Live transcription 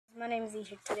my name is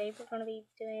Isha. Today we're going to be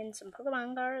doing some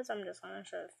Pokemon cards. I'm just going to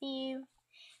show a few.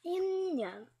 And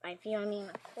yeah, by few I mean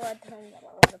a quad ton that a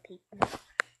lot of people,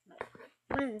 my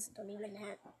friends, don't even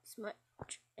have as much.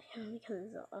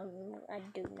 Because I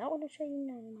do not want to show you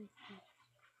none of my friends.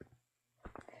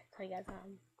 So you guys,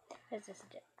 it's just a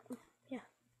joke. Yeah.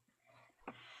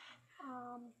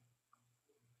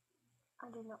 I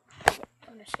do not.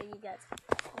 I'm going to show you guys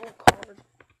a whole card.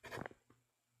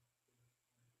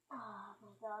 Oh my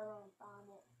god, I really found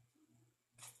it.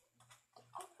 Get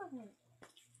off of me.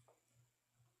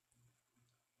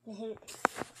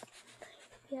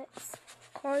 Yes,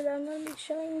 card I'm going to be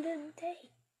showing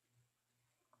today.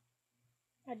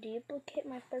 A duplicate,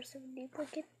 my first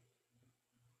duplicate.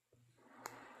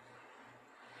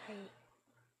 Hey.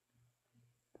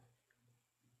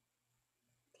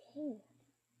 Dang.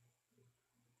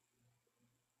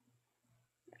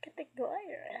 Look at the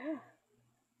glare.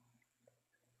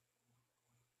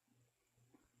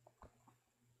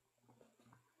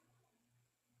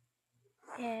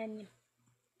 And a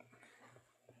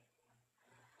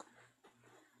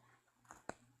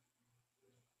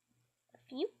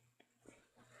few.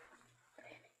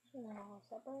 And then all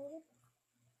separated.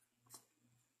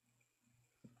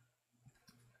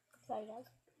 Sorry guys.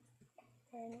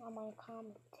 And I'm gonna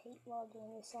commentate while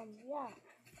doing this. Yeah.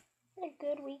 A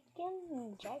good weekend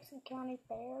in Jackson County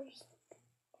fairs.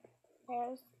 I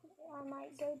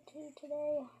might go to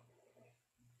today.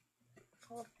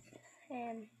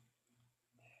 And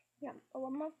yeah, all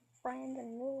of my friends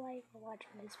in real life are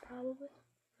watching this probably.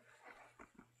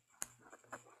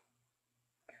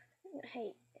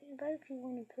 Hey, but if you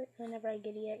want to put whenever I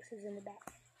get EXs in the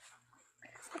back.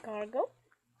 Gargo.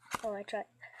 Oh, I tried.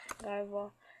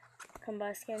 Garvo.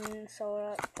 Combustion,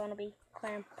 Solar, Funnelby,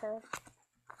 Clamper,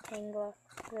 Tangler,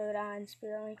 Rodine,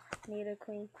 Spearling,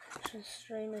 Nidoqueen,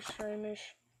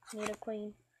 Streamish,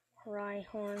 Nidoqueen,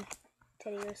 Rhyhorn,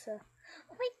 Teddiursa.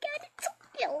 Oh my god, it's so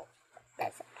cute!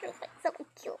 That's so cute, it's so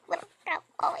cute, little girl.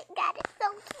 Oh my god, it's so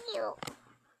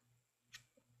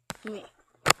cute! Me.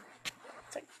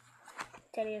 It's like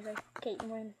Teddiursa,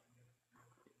 Caitlin,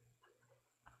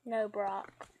 no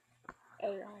Brock,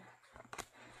 Aaron.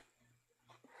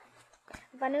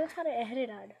 If I knew how to edit,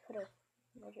 I'd put a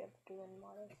measure of doing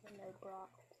models and no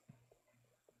Brock.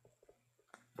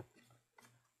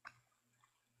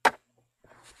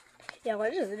 Yeah,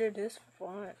 let's just do this for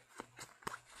fun.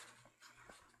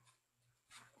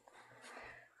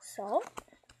 Salt,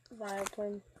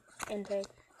 Vileplume, Intake,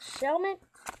 Shellman,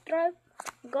 Throw,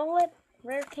 Gullet,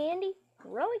 Rare Candy,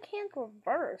 Relicanth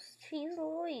Reverse. Jeez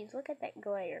Louise, look at that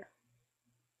glare.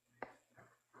 I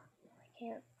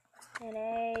can't. And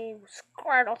a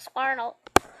Squirtle.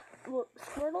 Well,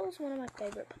 Squirtle is one of my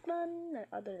favorite Pokemon,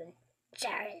 other than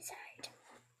Charizard.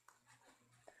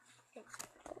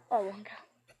 Oh my god.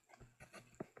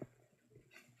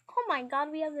 Oh my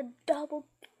god, we have the double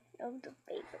of the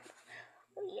favorite.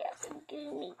 Oh yes, and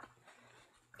Goomy.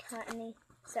 Cottony,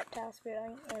 Sceptile,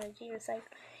 Spearling, Energy,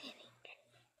 Recycle.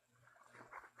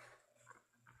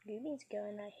 Goomy's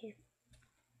going right here.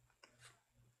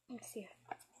 Let's see.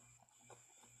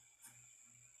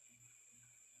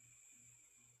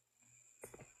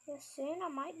 Yes, soon I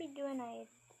might be doing a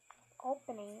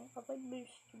opening of a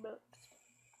booster box.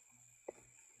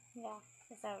 Yeah,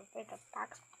 it's a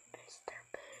box booster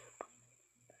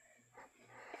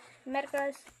boob.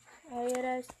 Metagross,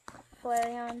 Ariados,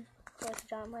 Flareon,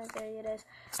 John Ariados,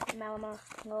 Malama,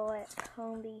 Golett,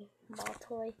 Homby,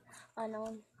 Baltoy,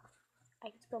 Unknown.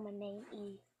 I can spell my name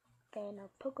fan of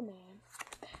Pokemon.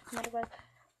 Metagross,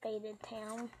 Faded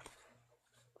Town,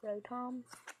 Rotom,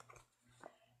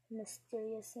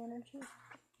 Mysterious Energy,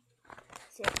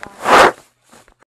 Zip